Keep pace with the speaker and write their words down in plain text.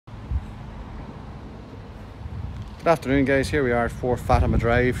Good afternoon, guys. Here we are at 4 Fatima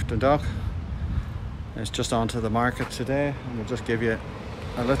Drive, Dundalk. It's just onto the market today, and we'll just give you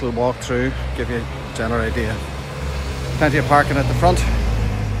a little walk through, give you a general idea. Plenty of parking at the front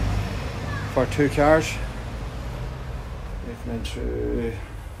for 2 cars. You come in through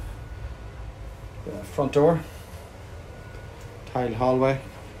the front door, tiled hallway.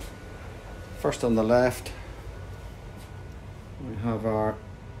 First on the left, we have our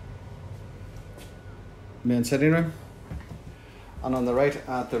main sitting room, and on the right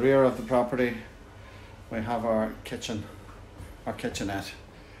at the rear of the property we have our kitchen, our kitchenette.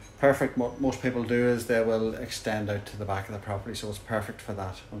 Perfect. What most people do is they will extend out to the back of the property, so it's perfect for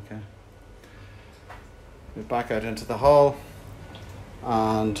that. Okay, we back out into the hall,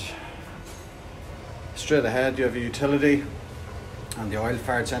 and straight ahead you have a utility and the oil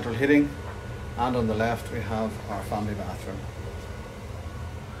fired central heating, and on the left we have our family bathroom.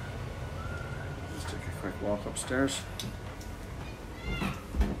 Quick walk upstairs.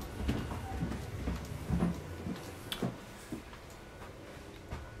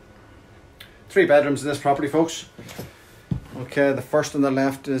 Three bedrooms in this property, folks. Okay, the first on the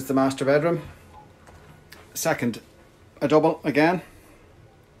left is the master bedroom. Second, a double again.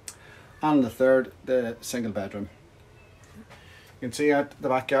 And the third, the single bedroom. You can see at the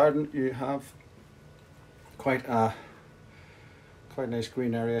back garden you have quite a nice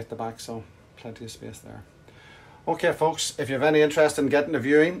green area at the back, so plenty of space there. Okay, folks, if you have any interest in getting a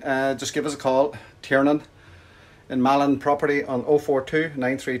viewing, just give us a call. Tiernan in Malin Property on 042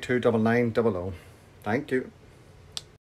 932 9900. Thank you.